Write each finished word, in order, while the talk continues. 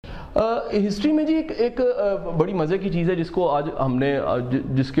History میں جی ایک بڑی مزے کی چیز ہے جس کو آج ہم نے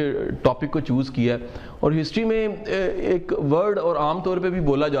جس کے ٹاپک کو چوز کیا ہے، اور ہسٹری میں ایک ورڈ اور عام طور پہ بھی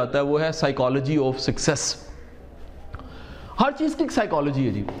بولا جاتا ہے، وہ ہے سائیکالوجی آف سکسیس۔ ہر چیز کی ایک سائیکالوجی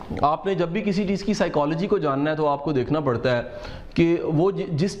ہے جی۔ آپ نے جب بھی کسی چیز کی سائیکالوجی کو جاننا ہے تو آپ کو دیکھنا پڑتا ہے کہ وہ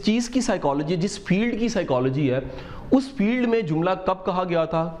جس چیز کی سائیکالوجی، جس فیلڈ کی سائیکالوجی ہے، اس فیلڈ میں جملہ کب کہا گیا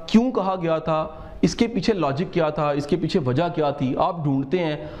تھا، کیوں کہا گیا تھا، اس کے پیچھے لاجک کیا تھا، اس کے پیچھے وجہ کیا تھی، آپ ڈھونڈتے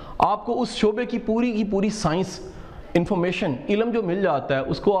ہیں، آپ کو اس شعبے کی پوری سائنس، انفارمیشن، علم جو مل جاتا ہے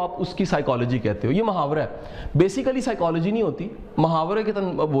اس کو آپ اس کی سائیکالوجی کہتے ہو۔ یہ محاورہ ہے، بیسیکلی سائیکالوجی نہیں ہوتی، محاورے کے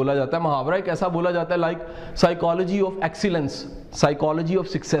طرح بولا جاتا ہے۔ محاورہ ایک ایسا بولا جاتا ہے like psychology of excellence, psychology of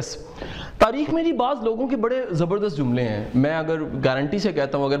success. تاریخ میں جی بعض لوگوں کے بڑے زبردست جملے ہیں، میں اگر گارنٹی سے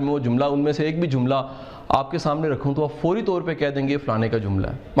کہتا ہوں، اگر میں وہ جملہ ان میں سے ایک بھی جملہ آپ کے سامنے رکھوں تو آپ فوری طور پہ کہہ دیں گے فلانے کا جملہ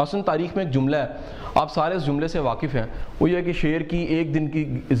ہے۔ مثلاً تاریخ میں ایک جملہ ہے، آپ سارے اس جملے سے واقف ہیں، وہ یہ ہے کہ شیر کی ایک دن کی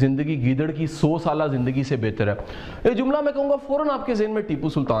زندگی گیدڑ کی 100 سالہ زندگی سے بہتر ہے۔ یہ جملہ میں کہوں گا فوراً آپ کے ذہن میں ٹیپو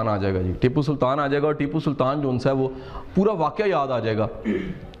سلطان آ جائے گا جی، ٹیپو سلطان آ جائے گا، اور ٹیپو سلطان جو ہے وہ پورا واقعہ یاد آ جائے گا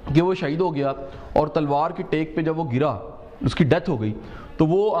کہ وہ شہید ہو گیا، اور تلوار کی ٹیک پہ جب وہ گرا، اس کی ڈیتھ ہو گئی، تو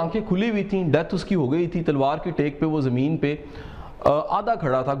وہ آنکھیں کھلی ہوئی تھیں، ڈیتھ اس کی ہو گئی تھی، تلوار کی ٹیک پہ وہ زمین پہ آدھا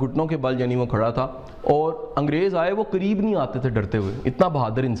کھڑا تھا، گھٹنوں کے بل یعنی وہ کھڑا تھا، اور انگریز آئے، وہ قریب نہیں آتے تھے ڈرتے ہوئے، اتنا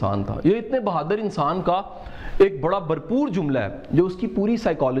بہادر انسان تھا۔ یہ اتنے بہادر انسان کا ایک بڑا بھرپور جملہ ہے جو اس کی پوری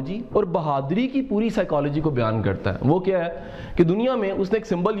سائیکالوجی اور بہادری کی پوری سائیکالوجی کو بیان کرتا ہے۔ وہ کیا ہے کہ دنیا میں اس نے ایک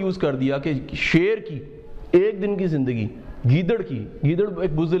سمبل یوز کر دیا کہ شیر کی ایک دن کی زندگی گیدڑ کی، گیدڑ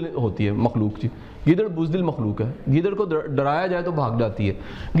ایک بزدل ہوتی ہے مخلوق جی، گیدڑ بزدل مخلوق ہے، گیدڑ کو ڈرایا جائے تو بھاگ جاتی ہے،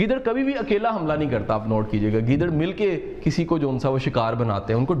 گیدڑ کبھی بھی اکیلا حملہ نہیں کرتا، آپ نوٹ کیجئے گا، گیدڑ مل کے کسی کو جو وہ شکار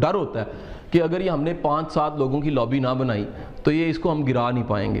بناتے ہیں، ان کو ڈر ہوتا ہے کہ اگر یہ ہم نے 5-7 لوگوں کی لابی نہ بنائی تو یہ اس کو ہم گرا نہیں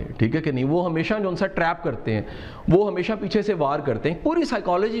پائیں گے، ٹھیک ہے کہ نہیں۔ وہ ہمیشہ جو ٹریپ کرتے ہیں، وہ ہمیشہ پیچھے سے وار کرتے ہیں۔ پوری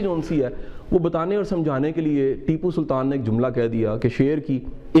سائیکالوجی جو سی ہے وہ بتانے اور سمجھانے کے لیے ٹیپو سلطان نے ایک جملہ کہہ دیا کہ شیر کی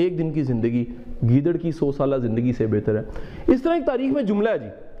ایک دن کی زندگی گیدڑ کی 100 سالہ زندگی سے بہتر ہے۔ اس طرح ایک تاریخ میں جملہ ہے جی،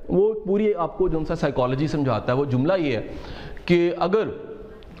 وہ پوری آپ کو جو سائیکالوجی سمجھاتا ہے۔ وہ جملہ یہ ہے کہ اگر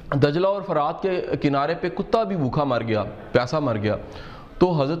دجلہ اور فرات کے کنارے پہ کتا بھی بھوکا مر گیا، پیاسا مر گیا،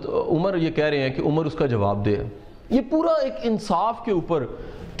 تو حضرت عمر یہ کہہ رہے ہیں کہ عمر اس کا جواب دے۔ یہ پورا ایک انصاف کے اوپر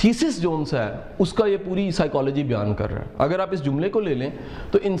تھیسس جو ہے اس کا یہ پوری سائیکالوجی بیان کر رہا ہے۔ اگر آپ اس جملے کو لے لیں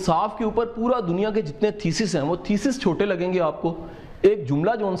تو انصاف کے اوپر پورا دنیا کے جتنے تھیسس ہیں وہ تھیسس چھوٹے لگیں گے آپ کو، ایک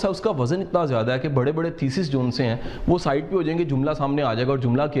جملہ جو ہے اس کا وزن اتنا زیادہ ہے کہ بڑے بڑے تھیسس جو سے ہیں وہ سائڈ پہ ہو جائیں گے، جملہ سامنے آ جائے گا۔ اور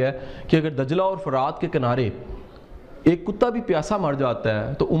جملہ کیا ہے کہ اگر دجلہ اور فرات کے کنارے ایک کتا بھی پیاسا مر جاتا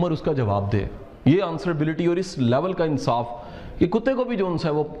ہے تو عمر اس کا جواب دے۔ یہ آنسربلٹی اور اس لیول کا انصاف کہ کتے کو بھی جو ہے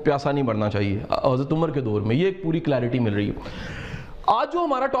وہ پیاسا نہیں مرنا چاہیے حضرت عمر کے دور میں، یہ ایک پوری کلیئرٹی مل رہی ہے۔ آج جو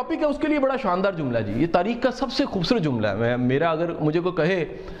ہمارا ٹاپک ہے اس کے لیے بڑا شاندار جملہ ہے جی، یہ تاریخ کا سب سے خوبصورت جملہ ہے۔ میرا اگر مجھے کوئی کہے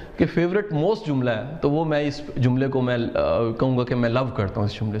کہ فیوریٹ موسٹ جملہ ہے تو وہ میں اس جملے کو میں کہوں گا کہ میں لو کرتا ہوں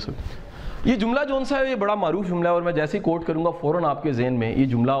اس جملے سے۔ یہ جملہ جو ہے یہ بڑا معروف جملہ ہے، اور میں جیسے ہی کوٹ کروں گا فوراً آپ کے ذہن میں یہ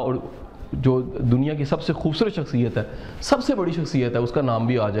جملہ اور جو دنیا کی سب سے خوبصورت شخصیت ہے، سب سے بڑی شخصیت ہے، اس کا نام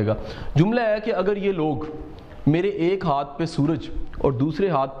بھی آ جائے گا۔ جملہ ہے کہ اگر یہ لوگ میرے ایک ہاتھ پہ سورج اور دوسرے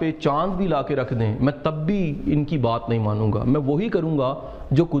ہاتھ پہ چاند بھی لا کے رکھ دیں، میں تب بھی ان کی بات نہیں مانوں گا، میں وہی کروں گا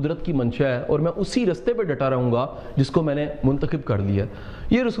جو قدرت کی منشا ہے، اور میں اسی رستے پہ ڈٹا رہوں گا جس کو میں نے منتخب کر لیا۔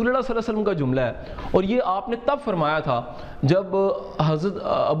 یہ رسول اللہ صلی اللہ علیہ وسلم کا جملہ ہے، اور یہ آپ نے تب فرمایا تھا جب حضرت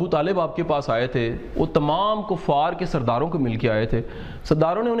ابو طالب آپ کے پاس آئے تھے، وہ تمام کفار کے سرداروں کو مل کے آئے تھے۔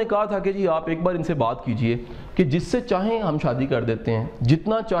 سرداروں نے انہیں کہا تھا کہ جی آپ ایک بار ان سے بات کیجئے کہ جس سے چاہیں ہم شادی کر دیتے ہیں،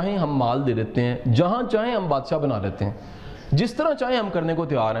 جتنا چاہیں ہم مال دے دیتے ہیں، جہاں چاہیں ہم بادشاہ بنا لیتے ہیں، جس طرح چاہیں ہم کرنے کو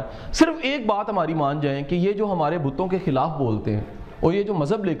تیار ہیں، صرف ایک بات ہماری مان جائیں کہ یہ جو ہمارے بتوں کے خلاف بولتے ہیں اور یہ جو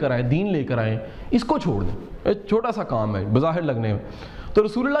مذہب لے کر آئیں، دین لے کر آئیں، اس کو چھوڑ دیں۔ ایک چھوٹا سا کام ہے بظاہر لگنے میں۔ تو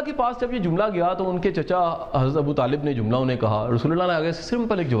رسول اللہ کے پاس جب یہ جملہ گیا تو ان کے چچا حضرت ابو طالب نے جملہ انہیں کہا، رسول اللہ نے آگے سے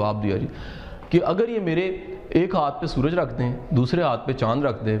سمپل ایک جواب دیا جی کہ اگر یہ میرے ایک ہاتھ پہ سورج رکھ دیں، دوسرے ہاتھ پہ چاند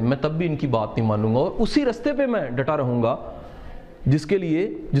رکھ دیں، میں تب بھی ان کی بات نہیں مانوں گا، اور اسی رستے پہ میں ڈٹا رہوں گا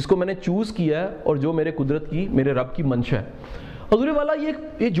جس کو میں نے چوز کیا ہے اور جو میرے قدرت کی، میرے رب کی منشا ہے۔ حضور والا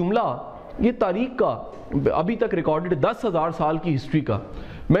یہ جملہ یہ تاریخ کا ابھی تک ریکارڈڈ 10,000 سال کی ہسٹری کا،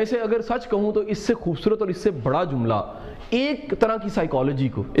 میں اسے اگر سچ کہوں تو اس سے خوبصورت اور اس سے بڑا جملہ ایک طرح کی سائیکالوجی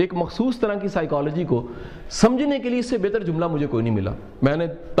کو، ایک مخصوص طرح کی سائیکالوجی کو سمجھنے کے لیے اس سے بہتر جملہ مجھے کوئی نہیں ملا۔ میں نے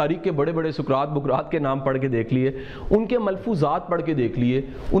تاریخ کے بڑے بڑے سقراط بقراط کے نام پڑھ کے دیکھ لیے، ان کے ملفوظات پڑھ کے دیکھ لیے،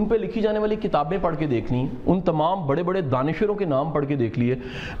 ان پہ لکھی جانے والی کتابیں پڑھ کے دیکھ لیں، ان تمام بڑے بڑے دانشوروں کے نام پڑھ کے دیکھ لیے،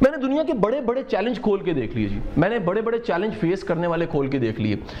 میں نے دنیا کے بڑے بڑے چیلنج کھول کے دیکھ لیے جی، میں نے بڑے بڑے چیلنج فیس کرنے والے کھول کے دیکھ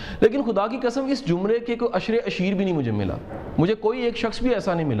لیے، لیکن خدا کی قسم اس جملے کے کوئی اشر اشیر بھی نہیں مجھے ملا، مجھے کوئی ایک شخص بھی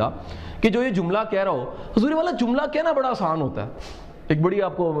ایسا نہیں ملا کہ جو یہ جملہ کہہ رہا ہو۔ حضور والا جملہ کہنا بڑا آسان ہوتا ہے، ایک بڑی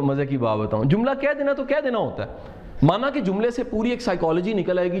آپ کو مزے کی بات بتاؤں, جملہ کہہ دینا تو کہہ دینا ہوتا ہے, مانا کہ جملے سے پوری ایک سائیکالوجی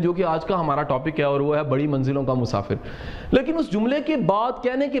نکل آئے گی جو کہ آج کا ہمارا ٹاپک ہے, اور وہ ہے بڑی منزلوں کا مسافر. لیکن اس جملے کے بعد,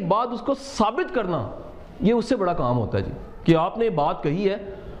 کہنے کے بعد اس کو ثابت کرنا, یہ اس سے بڑا کام ہوتا ہے جی, کہ آپ نے بات کہی ہے,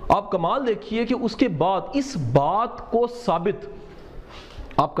 آپ کمال دیکھیے کہ اس کے بعد اس بات کو ثابت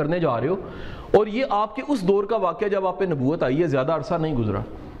آپ کرنے جا رہے ہو. اور یہ آپ کے اس دور کا واقعہ جب آپ پہ نبوت آئی ہے, زیادہ عرصہ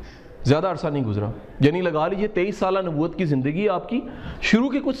نہیں گزرا, یعنی لگا لیجیے 23 سالہ نبوت کی زندگی آپ کی, شروع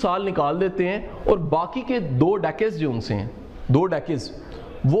کے کچھ سال نکال دیتے ہیں اور باقی کے 2 ڈیکیز جو ان سے ہیں, 2 ڈیکیز,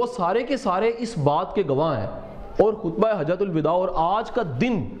 وہ سارے کے سارے اس بات کے گواہ ہیں. اور خطبہ حجۃ الوداع اور آج کا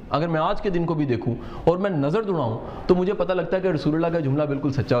دن, اگر میں آج کے دن کو بھی دیکھوں اور میں نظر دوڑاؤں تو مجھے پتہ لگتا ہے کہ رسول اللہ کا جملہ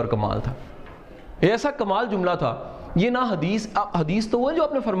بالکل سچا اور کمال تھا. ایسا کمال جملہ تھا, یہ نہ حدیث تو وہ ہے جو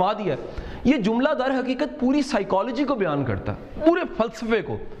آپ نے فرما دیا ہے, یہ جملہ در حقیقت پوری سائیکالوجی کو بیان کرتا ہے, پورے فلسفے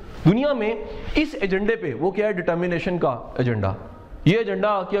کو. دنیا میں اس ایجنڈے پہ, وہ کیا ہے, ڈٹرمینیشن کا ایجنڈا. یہ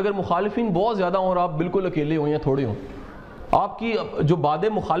ایجنڈا کہ اگر مخالفین بہت زیادہ ہوں اور آپ بالکل اکیلے ہوں یا تھوڑے ہوں, آپ کی جو باد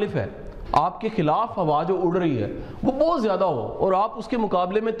مخالف ہے, آپ کے خلاف ہوا جو اڑ رہی ہے وہ بہت زیادہ ہو اور آپ اس کے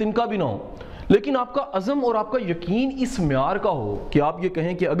مقابلے میں تنکا بھی نہ ہو, لیکن آپ کا عزم اور آپ کا یقین اس معیار کا ہو کہ آپ یہ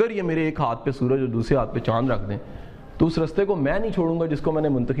کہیں کہ اگر یہ میرے ایک ہاتھ پہ سورج اور دوسرے ہاتھ پہ چاند رکھ دیں تو اس رستے کو میں نہیں چھوڑوں گا جس کو میں نے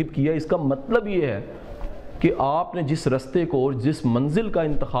منتخب کیا. اس کا مطلب یہ ہے کہ آپ نے جس رستے کو اور جس منزل کا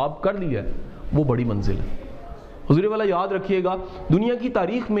انتخاب کر لیا ہے وہ بڑی منزل ہے. حضور والا یاد رکھیے گا, دنیا کی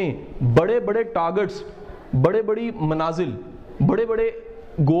تاریخ میں بڑے بڑے ٹارگٹس, بڑے بڑی منازل, بڑے بڑے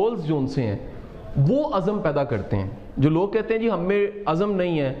گولز جو ان سے ہیں, وہ عزم پیدا کرتے ہیں. جو لوگ کہتے ہیں جی ہم میں عزم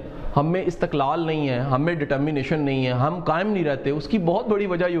نہیں ہے, ہم میں استقلال نہیں ہے, ہم میں ڈٹرمینیشن نہیں ہے, ہم قائم نہیں رہتے, اس کی بہت بڑی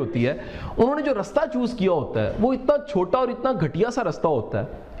وجہ یہ ہوتی ہے انہوں نے جو رستہ چوز کیا ہوتا ہے وہ اتنا چھوٹا اور اتنا گھٹیا سا رستہ ہوتا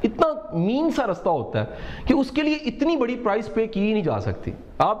ہے, اتنا مین سا رستہ ہوتا ہے کہ اس کے لیے اتنی بڑی پرائس پے کی ہی نہیں جا سکتی.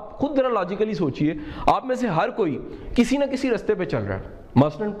 آپ خود ذرا لاجیکلی سوچئے, آپ میں سے ہر کوئی کسی نہ کسی رستے پہ چل رہا ہے.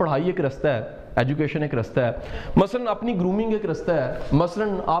 مثلاً پڑھائی ایک رستہ ہے, ایجوکیشن ایک رستہ ہے, مثلاً اپنی گرومنگ ایک رستہ ہے, مثلاً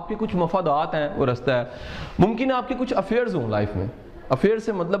آپ کے کچھ مفادات ہیں وہ رستہ ہے, ممکن ہے آپ کے کچھ افیئرز ہوں لائف میں. افیئر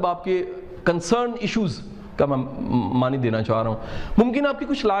سے مطلب آپ کے کنسرن ایشوز کا میں معنی دینا چاہ رہا ہوں, ممکن آپ کی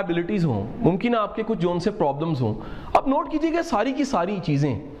کچھ لائبلٹیز ہوں, ممکن آپ کے کچھ جو ان سے پرابلمز ہوں. اب نوٹ کیجئے کہ ساری کی ساری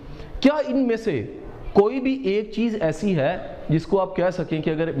چیزیں, کیا ان میں سے کوئی بھی ایک چیز ایسی ہے جس کو آپ کہہ سکیں کہ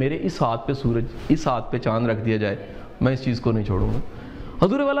اگر میرے اس ہاتھ پہ سورج, اس ہاتھ پہ چاند رکھ دیا جائے میں اس چیز کو نہیں چھوڑوں گا؟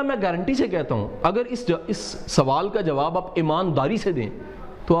 حضور والا میں گارنٹی سے کہتا ہوں اگر اس سوال کا جواب آپ ایمانداری سے دیں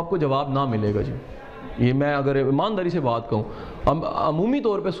تو آپ کو جواب نہ ملے گا جی. یہ میں اگر ایمانداری سے بات کہوں, عمومی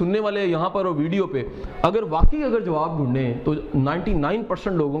طور پہ سننے والے یہاں پر اور ویڈیو پہ اگر واقعی اگر جواب ڈھونڈیں تو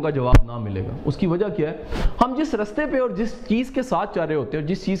 99% لوگوں کا جواب نہ ملے گا. اس کی وجہ کیا ہے, ہم جس رستے پہ اور جس چیز کے ساتھ چل رہے ہوتے ہیں اور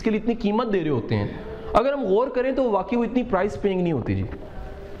جس چیز کے لیے اتنی قیمت دے رہے ہوتے ہیں, اگر ہم غور کریں تو واقعی وہ اتنی پرائس پینگ نہیں ہوتی جی.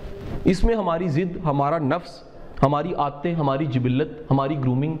 اس میں ہماری ضد, ہمارا نفس, ہماری عادتیں, ہماری جبلت, ہماری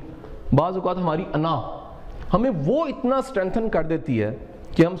گرومنگ, بعض اوقات ہماری انا ہمیں وہ اتنا اسٹرینتھن کر دیتی ہے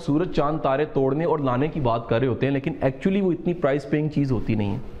کہ ہم سورج چاند تارے توڑنے اور لانے کی بات کر رہے ہوتے ہیں, لیکن ایکچولی وہ اتنی پرائس پیئنگ چیز ہوتی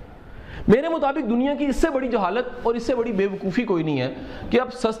نہیں ہے. میرے مطابق دنیا کی اس سے بڑی جہالت اور اس سے بڑی بے وقوفی کوئی نہیں ہے کہ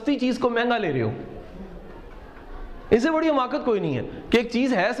آپ سستی چیز کو مہنگا لے رہے ہو. اس سے بڑی حماقت کوئی نہیں ہے کہ ایک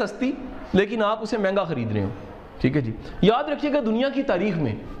چیز ہے سستی لیکن آپ اسے مہنگا خرید رہے ہو. ٹھیک ہے جی, یاد رکھیے گا دنیا کی تاریخ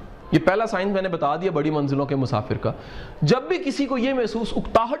میں یہ پہلا سائن میں نے بتا دیا بڑی منزلوں کے مسافر کا, جب بھی کسی کو یہ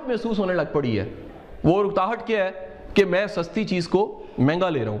اکتاہٹ محسوس ہونے لگ پڑی ہے, وہ اکتاہٹ کیا ہے کہ میں سستی چیز کو مہنگا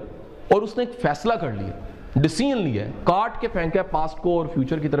لے رہا ہوں, اور اس نے ایک فیصلہ کر لیا, ڈیسیژن لیا ہے, کاٹ کے پھینکا پاسٹ کو اور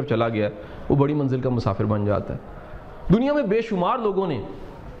فیوچر کی طرف چلا گیا, وہ بڑی منزل کا مسافر بن جاتا ہے. دنیا میں بے شمار لوگوں نے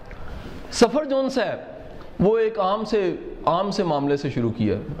سفر جو سے ہے وہ ایک عام سے معاملے سے شروع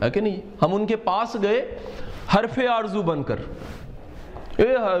کیا ہے کہ نہیں. ہم ان کے پاس گئے حرف آرزو بن کر,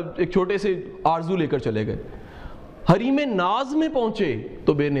 ایک چھوٹے سے آرزو لے کر چلے گئے. حریم ناز میں پہنچے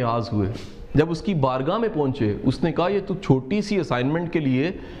تو بے نیاز ہوئے. جب اس کی بارگاہ میں پہنچے اس نے کہا یہ تو چھوٹی سی اسائنمنٹ کے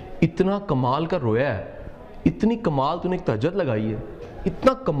لیے اتنا کمال کا رویا ہے, اتنی کمال تو نے ایک تہجد لگائی ہے,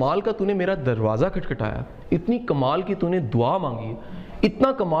 اتنا کمال کا تو نے میرا دروازہ کھٹکھٹایا, اتنی کمال کی تو نے دعا مانگی ہے,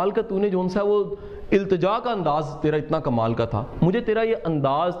 اتنا کمال کا تو نے جو ان سا وہ التجا کا انداز تیرا اتنا کمال کا تھا, مجھے تیرا یہ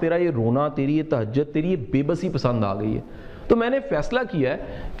انداز, تیرا یہ رونا, تیری یہ تہجد, تیری یہ بے بسی پسند آ گئی ہے. تو میں نے فیصلہ کیا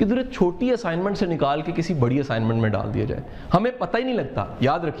ہے کہ ذرا چھوٹی اسائنمنٹ سے نکال کے کسی بڑی اسائنمنٹ میں ڈال دیا جائے. ہمیں پتہ ہی نہیں لگتا,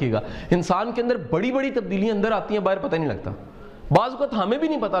 یاد رکھیے گا انسان کے اندر بڑی بڑی تبدیلیاں اندر آتی ہیں, باہر پتہ ہی نہیں لگتا. بعض اوقات ہمیں بھی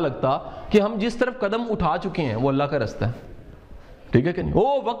نہیں پتہ لگتا کہ ہم جس طرف قدم اٹھا چکے ہیں وہ اللہ کا رستہ ہے. ٹھیک ہے کہ نہیں,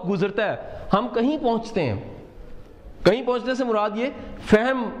 وہ وقت گزرتا ہے, ہم کہیں پہنچتے ہیں. کہیں پہنچنے سے مراد یہ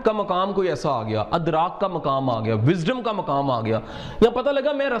فہم کا مقام کوئی ایسا آ گیا, ادراک کا مقام آ گیا, وزڈم کا مقام آ گیا, یا پتہ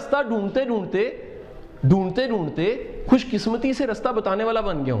لگا میں رستہ ڈھونڈتے ڈھونڈتے خوش قسمتی سے رستہ بتانے والا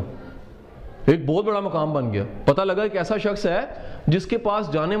بن گیا ہوں. ایک بہت بڑا مقام بن گیا. پتہ لگا ایک ایسا شخص ہے جس کے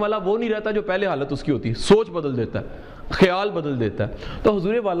پاس جانے والا وہ نہیں رہتا جو پہلے حالت اس کی ہوتی ہے. سوچ بدل دیتا ہے, خیال بدل دیتا ہے. تو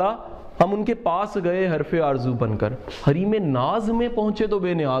حضور والا ہم ان کے پاس گئے حرف آرزو بن کر, حریم ناز میں پہنچے تو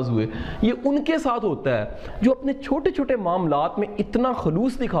بے نیاز ہوئے. یہ ان کے ساتھ ہوتا ہے جو اپنے چھوٹے چھوٹے معاملات میں اتنا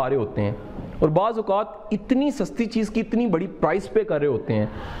خلوص دکھا رہے ہوتے ہیں, اور بعض اوقات اتنی سستی چیز کی اتنی بڑی پرائس پے کر رہے ہوتے ہیں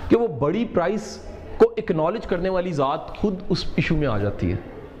کہ وہ بڑی پرائس کو اکنالج کرنے والی ذات خود اس ایشو میں آ جاتی ہے.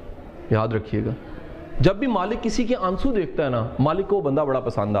 یاد رکھیے گا, جب بھی مالک کسی کے آنسو دیکھتا ہے نا, مالک کو وہ بندہ بڑا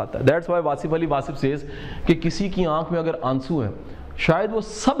پسند آتا ہے. That's why Wasif Ali Wasif says کہ کسی کی آنکھ میں اگر آنسو ہے شاید وہ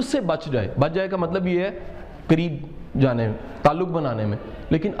سب سے بچ جائے کا مطلب یہ ہے قریب جانے میں, تعلق بنانے میں,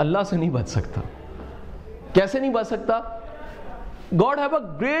 لیکن اللہ سے نہیں بچ سکتا. کیسے نہیں بچ سکتا؟ God have a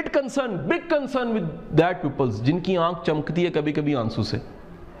great concern, big concern with that peoples, جن کی آنکھ چمکتی ہے کبھی کبھی آنسو سے,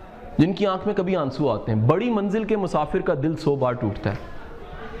 جن کی آنکھ میں کبھی آنسو آتے ہیں. بڑی منزل کے مسافر کا دل 100 بار ٹوٹتا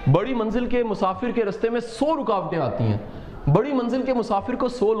ہے. بڑی منزل کے مسافر کے رستے میں 100 رکاوٹیں آتی ہیں. بڑی منزل کے مسافر کو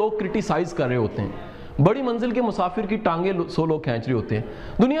 100 لوگ کرٹیسائز کر رہے ہوتے ہیں. بڑی منزل کے مسافر کی ٹانگیں 100 لوگ کھینچ رہے ہوتے ہیں.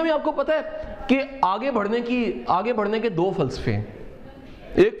 دنیا میں آپ کو پتہ ہے کہ آگے بڑھنے کے 2 فلسفے ہیں.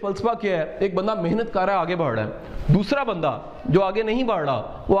 ایک فلسفہ کیا ہے, ایک بندہ محنت کر رہا ہے آگے بڑھ رہا ہے. دوسرا بندہ جو آگے نہیں بڑھ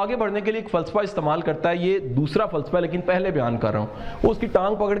رہا وہ آگے بڑھنے کے لیے ایک فلسفہ استعمال کرتا ہے. یہ دوسرا فلسفہ ہے لیکن پہلے بیان کر رہا ہوں. وہ اس کی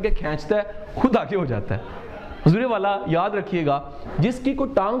ٹانگ پکڑ کے کھینچتا ہے, خود آگے ہو جاتا ہے. حضور والا یاد رکھیے گا, جس کی کوئی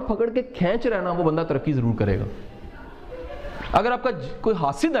ٹانگ پکڑ کے کھینچ رہا ہے نا وہ بندہ ترقی ضرور کرے گا. اگر آپ کا کوئی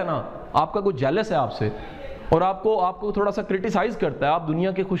حاسد ہے نا, آپ کا کوئی جیلس ہے آپ سے اور آپ کو تھوڑا سا کرٹیسائز کرتا ہے, آپ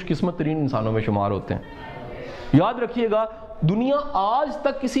دنیا کے خوش قسمت ترین انسانوں میں شمار ہوتے ہیں. یاد رکھیے گا, دنیا آج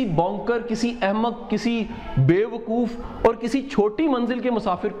تک کسی بونکر, کسی احمق, کسی بے وقوف اور کسی چھوٹی منزل کے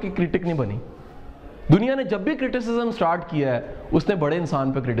مسافر کی کرٹک نہیں بنی. دنیا نے جب بھی کرٹیسزم سٹارٹ کیا ہے اس نے بڑے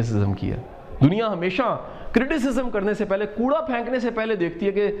انسان پہ کرٹیسزم کیا ہے. دنیا ہمیشہ کرٹیسزم کرنے سے پہلے, کوڑا پھینکنے سے پہلے دیکھتی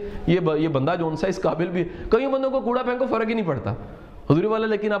ہے کہ یہ بندہ جون سا اس قابل بھی. کئی بندوں کو کوڑا پھینکو فرق ہی نہیں پڑتا حضور والا,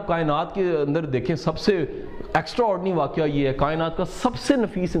 لیکن آپ کائنات کے اندر دیکھیں سب سے ایکسٹرا آرڈنری واقعہ یہ ہے, کائنات کا سب سے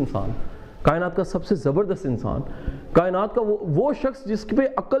نفیس انسان, کائنات کا سب سے زبردست انسان, کائنات کا وہ شخص جس پہ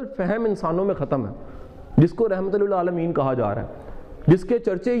عقل فہم انسانوں میں ختم ہے, جس کو رحمت للعالمین کہا جا رہا ہے, جس کے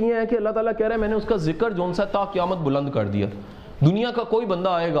چرچے یہ ہیں کہ اللہ تعالیٰ کہہ رہا ہے میں نے اس کا ذکر جون سا تا قیامت بلند کر دیا. دنیا کا کوئی بندہ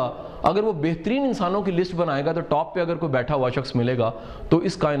آئے گا, اگر وہ بہترین انسانوں کی لسٹ بنائے گا تو ٹاپ پہ اگر کوئی بیٹھا ہوا شخص ملے گا تو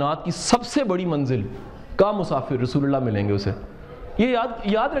اس کائنات کی سب سے بڑی منزل کا مسافر رسول اللہ ملیں گے اسے. یہ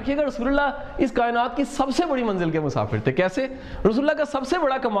یاد رکھیے گا, رسول اللہ اس کائنات کی سب سے بڑی منزل کے مسافر تھے. کیسے؟ رسول اللہ کا سب سے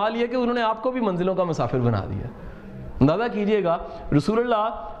بڑا کمال یہ کہ انہوں نے آپ کو بھی منزلوں کا مسافر بنا دیا. اندازہ کیجئے گا, رسول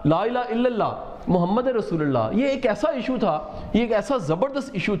اللہ لا الہ الا اللہ محمد رسول اللہ, یہ ایک ایسا ایشو تھا, یہ ایک ایسا زبردست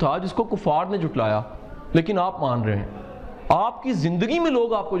ایشو تھا جس کو کفار نے جھٹلایا, لیکن آپ مان رہے ہیں. آپ کی زندگی میں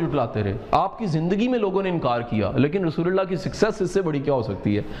لوگ آپ کو جھٹلاتے رہے, آپ کی زندگی میں لوگوں نے انکار کیا, لیکن رسول اللہ کی سکسیس اس سے بڑی کیا ہو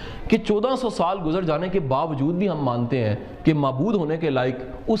سکتی ہے کہ 1400 سال گزر جانے کے باوجود بھی ہم مانتے ہیں کہ معبود ہونے کے لائق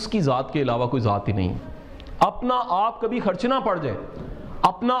اس کی ذات کے علاوہ کوئی ذات ہی نہیں. اپنا آپ کبھی خرچنا پڑ جائے,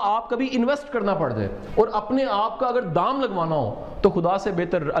 اپنا آپ کبھی انویسٹ کرنا پڑ جائے, اور اپنے آپ کا اگر دام لگوانا ہو تو خدا سے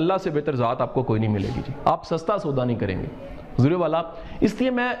بہتر, اللہ سے بہتر ذات آپ کو کوئی نہیں ملے گی. جی آپ سستا سودا نہیں کریں گے حضور والا. اس لیے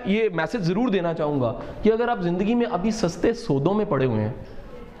میں یہ میسج ضرور دینا چاہوں گا کہ اگر آپ زندگی میں ابھی سستے سودوں میں پڑے ہوئے ہیں,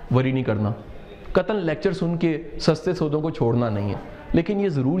 وری نہیں کرنا, قطن لیکچر سن کے سستے سودوں کو چھوڑنا نہیں ہے, لیکن یہ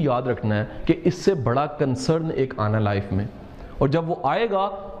ضرور یاد رکھنا ہے کہ اس سے بڑا کنسرن ایک آنا لائف میں, اور جب وہ آئے گا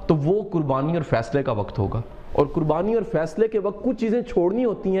تو وہ قربانی اور فیصلے کا وقت ہوگا. اور قربانی اور فیصلے کے وقت کچھ چیزیں چھوڑنی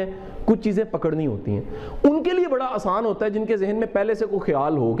ہوتی ہیں, کچھ چیزیں پکڑنی ہوتی ہیں. ان کے لیے بڑا آسان ہوتا ہے جن کے ذہن میں پہلے سے کوئی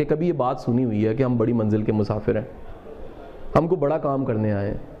خیال ہو کہ کبھی یہ بات سنی ہوئی ہے کہ ہم بڑی منزل کے مسافر ہیں, ہم کو بڑا کام کرنے آئے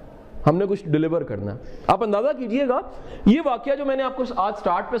ہیں, ہم نے کچھ ڈیلیور کرنا ہے. آپ اندازہ کیجئے گا, یہ واقعہ جو میں نے آپ کو آج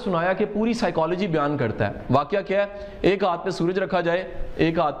سٹارٹ پہ سنایا کہ پوری سائیکالوجی بیان کرتا ہے. واقعہ کیا ہے؟ ایک ہاتھ پہ سورج رکھا جائے,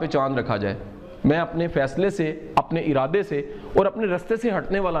 ایک ہاتھ پہ چاند رکھا جائے. میں اپنے فیصلے سے, اپنے ارادے سے اور اپنے رستے سے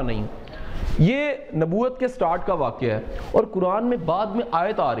ہٹنے والا نہیں. یہ نبوت کے سٹارٹ کا واقعہ ہے, اور قرآن میں بعد میں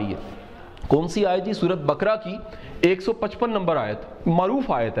آیت آ رہی ہے. کون سی آیت جی؟ سورۃ بقرہ کی 155 نمبر آیت,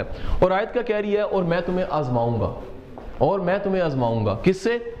 معروف آیت ہے, اور آیت کیا کہہ رہی ہے؟ اور میں تمہیں آزماؤں گا, اور میں تمہیں آزماؤں گا. کس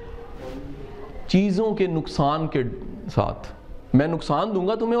سے؟ چیزوں کے نقصان کے ساتھ. میں نقصان دوں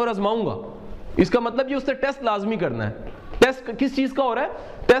گا تمہیں اور آزماؤں گا. اس کا مطلب یہ اس سے ٹیسٹ لازمی کرنا ہے. ٹیسٹ کس چیز کا ہو رہا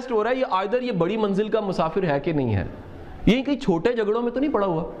ہے؟ ٹیسٹ ہو رہا ہے یہ آئدر یہ بڑی منزل کا مسافر ہے کہ نہیں ہے. یہ کئی چھوٹے جھگڑوں میں تو نہیں پڑا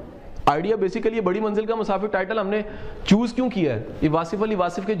ہوا. آئیڈیا بیسیکلی یہ بڑی منزل کا مسافر ٹائٹل ہم نے چوز کیوں کیا ہے؟ یہ واصف علی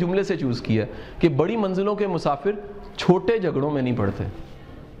واصف کے جملے سے چوز کیا ہے کہ بڑی منزلوں کے مسافر چھوٹے جھگڑوں میں نہیں پڑتے.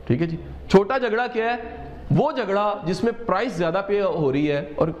 ٹھیک ہے جی. چھوٹا جھگڑا کیا ہے؟ وہ جھگڑا جس میں پرائس زیادہ پے ہو رہی ہے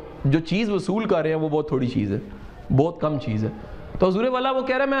اور جو چیز وصول کر رہے ہیں وہ بہت تھوڑی چیز ہے, بہت کم چیز ہے. تو حضور والا وہ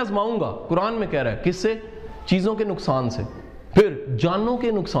کہہ رہا ہے میں آزماؤں گا. قرآن میں کہہ رہا ہے کس سے؟ چیزوں کے نقصان سے. پھر جانوں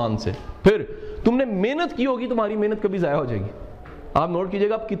کے نقصان سے، پھر تم نے محنت کی ہوگی، تمہاری محنت کبھی ضائع ہو جائے گی. آپ نوٹ کیجئے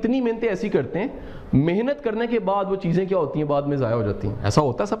گا، آپ کتنی محنتیں ایسی کرتے ہیں، محنت کرنے کے بعد وہ چیزیں کیا ہوتی ہیں، بعد میں ضائع ہو جاتی ہیں. ایسا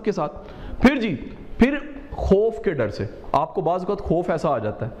ہوتا ہے سب کے ساتھ. پھر خوف کے ڈر سے. آپ کو بعض اوقات خوف ایسا آ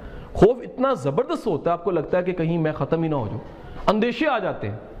جاتا ہے، خوف اتنا زبردست ہوتا ہے، آپ کو لگتا ہے کہ کہیں میں ختم ہی نہ ہو جاؤں. اندیشے آ جاتے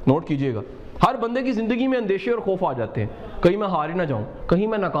ہیں. نوٹ کیجئے گا، ہر بندے کی زندگی میں اندیشے اور خوف آ جاتے ہیں. کہیں میں ہار ہی نہ جاؤں، کہیں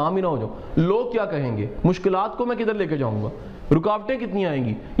میں ناکام ہی نہ ہو جاؤں، لوگ کیا کہیں گے، مشکلات کو میں کدھر لے کے جاؤں گا، رکاوٹیں کتنی آئیں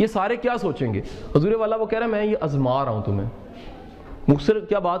گی، یہ سارے کیا سوچیں گے. حضور والا وہ کہہ رہا ہے میں یہ آزما رہا ہوں تمہیں. مختصر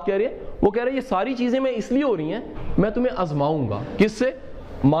کیا بات کہہ رہی ہے، وہ کہہ رہے ہیں یہ ساری چیزیں میں اس لیے ہو رہی ہیں، میں تمہیں آزماؤں گا. کس سے؟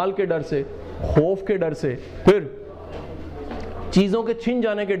 مال کے ڈر سے، خوف کے ڈر سے، پھر چیزوں کے چھن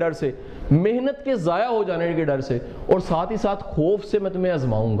جانے کے ڈر سے، محنت کے ضائع ہو جانے کے ڈر سے، اور ساتھ ہی ساتھ خوف سے میں تمہیں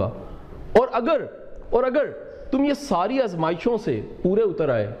آزماؤں گا. اور اگر تم یہ ساری آزمائشوں سے پورے اتر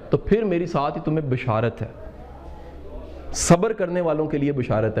آئے تو پھر میری ساتھ ہی تمہیں بشارت ہے، صبر کرنے والوں کے لیے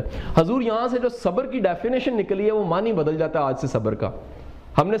بشارت ہے. حضور یہاں سے جو صبر کی ڈیفینیشن نکلی ہے وہ معنی بدل جاتا ہے آج سے صبر کا.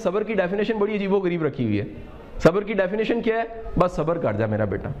 ہم نے صبر کی ڈیفینیشن بڑی عجیب و غریب رکھی ہوئی ہے. صبر کی ڈیفینیشن کیا ہے؟ بس صبر کر جا میرا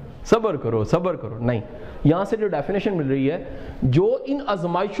بیٹا، صبر کرو صبر کرو. نہیں، یہاں سے جو ڈیفینیشن مل رہی ہے، جو ان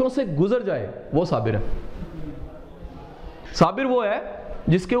آزمائشوں سے گزر جائے وہ صابر ہے. صابر وہ ہے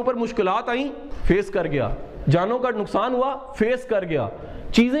جس کے اوپر مشکلات آئیں، فیس کر گیا، جانوں کا نقصان ہوا، فیس کر گیا،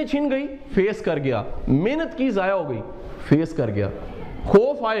 چیزیں چھن گئی، فیس کر گیا، محنت کی ضائع ہو گئی، فیس کر گیا،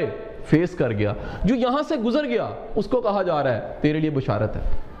 خوف آئے، فیس کر گیا. جو یہاں سے گزر گیا اس کو کہا جا رہا ہے تیرے لیے بشارت ہے.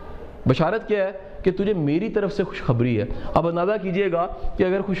 بشارت کیا ہے؟ کہ تجھے میری طرف سے خوشخبری ہے. اب اندازہ کیجئے گا کہ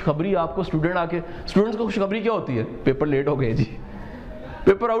اگر خوشخبری آپ کو اسٹوڈنٹس کو خوشخبری کیا ہوتی ہے؟ پیپر لیٹ ہو گئے جی،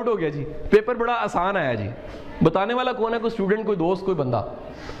 پیپر آؤٹ ہو گیا جی، پیپر بڑا آسان آیا جی. بتانے والا کون ہے؟ کوئی اسٹوڈنٹ، کوئی دوست، کوئی بندہ.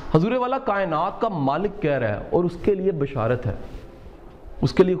 حضور والا کائنات کا مالک کہہ رہا ہے اور اس کے لیے بشارت ہے،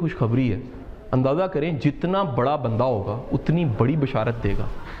 اس کے لیے خوشخبری ہے. اندازہ کریں جتنا بڑا بندہ ہوگا اتنی بڑی بشارت دے گا.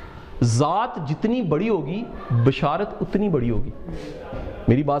 ذات جتنی بڑی ہوگی بشارت اتنی بڑی ہوگی.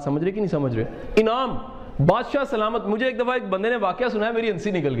 میری بات سمجھ رہے کہ نہیں سمجھ رہے؟ انعام، بادشاہ سلامت. مجھے ایک دفعہ ایک بندے نے واقعہ سنایا، میری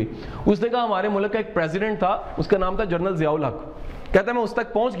ہنسی نکل گئی. اس نے کہا ہمارے ملک کا ایک پریزیڈنٹ تھا، اس کا نام تھا جنرل ضیاء الحق. کہتا ہے میں اس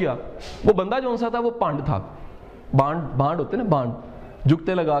تک پہنچ گیا، وہ بندہ جو سا تھا وہ پانڈ تھا. بانڈ ہوتے نا، بانڈ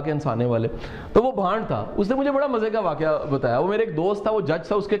جھکتے لگا کے انسانے والے، تو وہ بھانڈ تھا. اس نے مجھے بڑا مزے کا واقعہ بتایا. وہ میرے ایک دوست تھا، وہ جج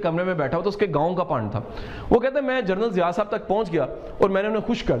تھا، اس کے کمرے میں بیٹھا ہوا، تو اس کے گاؤں کا پانڈ تھا. وہ کہتا ہے میں جنرل ضیاء صاحب تک پہنچ گیا اور میں نے انہیں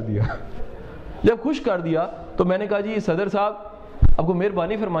خوش کر دیا. جب خوش کر دیا تو میں نے کہا جی صدر صاحب آپ کو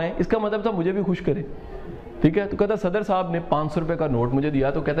مہربانی فرمائیں، اس کا مطلب تھا مجھے بھی خوش کرے. ٹھیک ہے. تو کہتا صدر صاحب نے 500 روپے کا نوٹ مجھے دیا.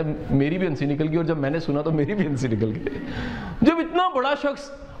 تو کہتا میری بھی ہنسی نکل گئی، اور جب میں نے سنا تو میری بھی ہنسی نکل گئی. جب اتنا بڑا شخص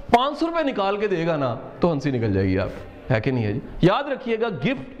 500 روپے نکال کے دے گا نا تو ہنسی نکل جائے گی. آپ ہے کہ نہیں ہے جی؟ یاد رکھیے گا،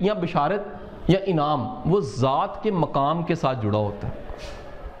 گفٹ یا بشارت یا انعام وہ ذات کے مقام کے ساتھ جڑا ہوتا ہے.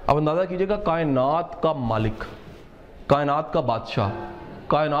 اب اندازہ کیجئے گا، کائنات کا مالک، کائنات کا بادشاہ،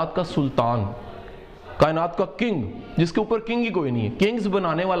 کائنات کا سلطان، کائنات کا کنگ، جس کے اوپر کنگ ہی کوئی نہیں ہے، کنگز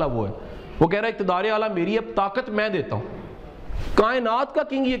بنانے والا وہ ہے. وہ کہہ رہا ہے اقتدار اعلیٰ میری، اب طاقت میں دیتا ہوں. کائنات کا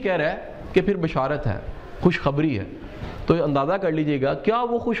کنگ یہ کہہ رہا ہے کہ پھر بشارت ہے، خوشخبری ہے. تو اندازہ کر لیجئے گا کیا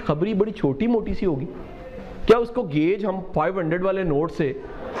وہ خوشخبری بڑی چھوٹی موٹی سی ہوگی؟ کیا اس کو گیج ہم 500 والے نوٹ سے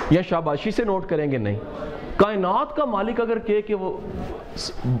یا شاباشی سے نوٹ کریں گے؟ نہیں. کائنات کا مالک اگر کہے کہ وہ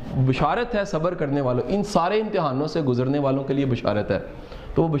بشارت ہے صبر کرنے والوں، ان سارے امتحانوں سے گزرنے والوں کے لیے بشارت ہے،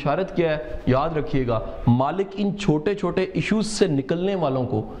 تو وہ بشارت کیا ہے؟ یاد رکھیے گا، مالک ان چھوٹے چھوٹے ایشوز سے نکلنے والوں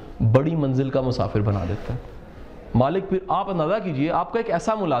کو بڑی منزل کا مسافر بنا دیتا ہے. مالک پھر آپ اندازہ کیجئے، آپ کا ایک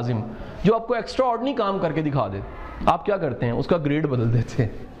ایسا ملازم جو آپ کو ایکسٹرا آرڈنری کام کر کے دکھا دے، آپ کیا کرتے ہیں؟ اس کا گریڈ بدل دیتے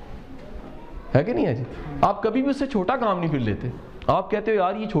ہیں. ہے کہ نہیں ہے جی؟ آپ کبھی بھی اس سے چھوٹا کام نہیں پھر لیتے. آپ کہتے ہو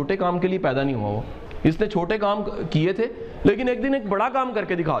یار یہ چھوٹے کام کے لیے پیدا نہیں ہوا، وہ اس نے چھوٹے کام کیے تھے لیکن ایک دن ایک بڑا کام کر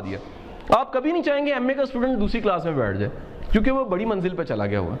کے دکھا دیا. آپ کبھی نہیں چاہیں گے ایم اے کا اسٹوڈنٹ دوسری کلاس میں بیٹھ جائے کیونکہ وہ بڑی منزل پہ چلا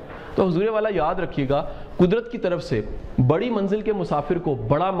گیا ہوا. تو حضور والا یاد رکھیے گا، قدرت کی طرف سے بڑی منزل کے مسافر کو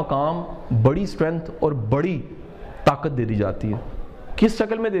بڑا مقام، بڑی اسٹرینتھ اور بڑی طاقت دے دی جاتی ہے. کس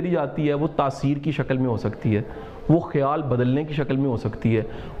شکل میں دے دی جاتی ہے؟ وہ تاثیر کی شکل میں ہو سکتی ہے، وہ خیال بدلنے کی شکل میں ہو سکتی ہے،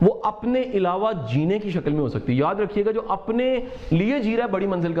 وہ اپنے علاوہ جینے کی شکل میں ہو سکتی ہے. یاد رکھیے گا جو اپنے لیے جی رہا ہے بڑی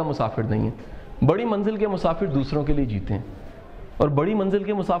منزل کا مسافر نہیں ہے. بڑی منزل کے مسافر دوسروں کے لیے جیتے ہیں، اور بڑی منزل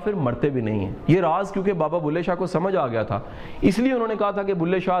کے مسافر مرتے بھی نہیں ہیں. یہ راز کیونکہ بابا بلے شاہ کو سمجھ آ گیا تھا، اس لیے انہوں نے کہا تھا کہ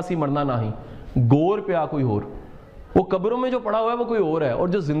بلے شاہ سی مرنا نہ ہی، گور پہ آ کوئی اور. وہ قبروں میں جو پڑا ہوا ہے وہ کوئی اور ہے، اور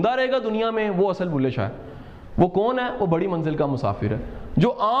جو زندہ رہے گا دنیا میں وہ اصل بلے شاہ ہے. وہ کون ہے؟ وہ بڑی منزل کا مسافر ہے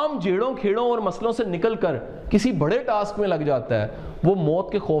جو عام جیڑوں کھیڑوں اور مسئلوں سے نکل کر کسی بڑے ٹاسک میں لگ جاتا ہے. وہ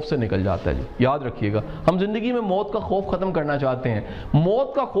موت کے خوف سے نکل جاتا ہے جی. یاد رکھیے گا, ہم زندگی میں موت کا خوف ختم کرنا چاہتے ہیں.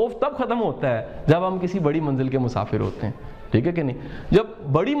 موت کا خوف تب ختم ہوتا ہے جب ہم کسی بڑی منزل کے مسافر ہوتے ہیں, ٹھیک ہے کہ نہیں. جب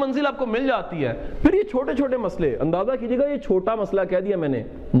بڑی منزل آپ کو مل جاتی ہے, پھر یہ چھوٹے چھوٹے مسئلے, اندازہ کیجیے گا, یہ چھوٹا مسئلہ کہہ دیا میں نے,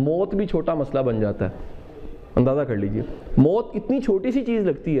 موت بھی چھوٹا مسئلہ بن جاتا ہے. اندازہ کر لیجئے, موت اتنی چھوٹی سی چیز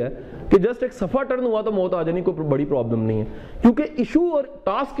لگتی ہے کہ جسٹ ایک صفحہ ٹرن ہوا تو موت آ جانی کوئی بڑی پرابلم نہیں ہے, کیونکہ ایشو اور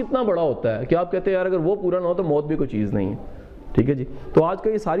ٹاسک کتنا بڑا ہوتا ہے کہ آپ کہتے ہیں یار اگر وہ پورا نہ ہو تو موت بھی کوئی چیز نہیں ہے. ٹھیک ہے جی. تو آج کا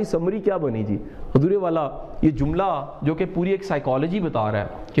یہ ساری سمری کیا بنی جی, حضور والا یہ جملہ جو کہ پوری ایک سائیکالوجی بتا رہا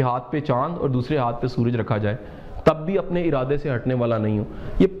ہے کہ ہاتھ پہ چاند اور دوسرے ہاتھ پہ سورج رکھا جائے تب بھی اپنے ارادے سے ہٹنے والا نہیں ہوں,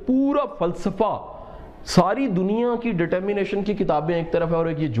 یہ پورا فلسفہ, ساری دنیا کی ڈٹرمینیشن کی کتابیں ایک طرف ہے اور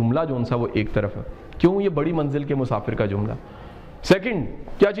یہ جملہ جو سا وہ ایک طرف ہے. کیوں؟ یہ بڑی منزل کے مسافر کا جملہ. سیکنڈ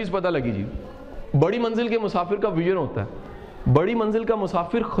کیا چیز پتہ لگی جی, بڑی منزل کے مسافر کا ویژن ہوتا ہے. بڑی منزل کا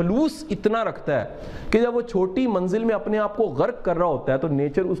مسافر خلوص اتنا رکھتا ہے کہ جب وہ چھوٹی منزل میں اپنے آپ کو غرق کر رہا ہوتا ہے تو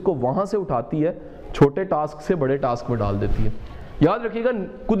نیچر اس کو وہاں سے اٹھاتی ہے, چھوٹے ٹاسک سے بڑے ٹاسک میں ڈال دیتی ہے. یاد رکھیے گا,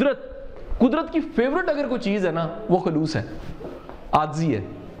 قدرت کی فیورٹ اگر کوئی چیز ہے نا وہ خلوص ہے, عاجزی ہے.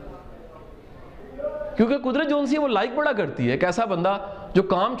 کیونکہ قدرت جو سی ہے وہ لائک بڑا کرتی ہے, ایک ایسا بندہ جو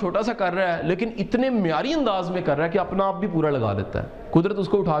کام چھوٹا سا کر رہا ہے لیکن اتنے معیاری انداز میں کر رہا ہے کہ اپنا آپ بھی پورا لگا دیتا ہے. قدرت اس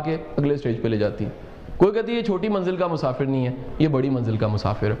کو اٹھا کے اگلے سٹیج پہ لے جاتی ہے. کوئی کہتی ہے یہ چھوٹی منزل کا مسافر نہیں ہے, یہ بڑی منزل کا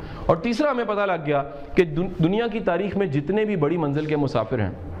مسافر ہے. اور تیسرا ہمیں پتہ لگ گیا کہ دنیا کی تاریخ میں جتنے بھی بڑی منزل کے مسافر ہیں,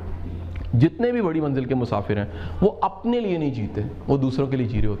 جتنے بھی بڑی منزل کے مسافر ہیں, وہ اپنے لیے نہیں جیتے, وہ دوسروں کے لیے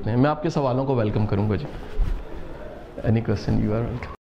جی رہے ہوتے ہیں. میں آپ کے سوالوں کو ویلکم کروں گا جی. Any question? You are welcome.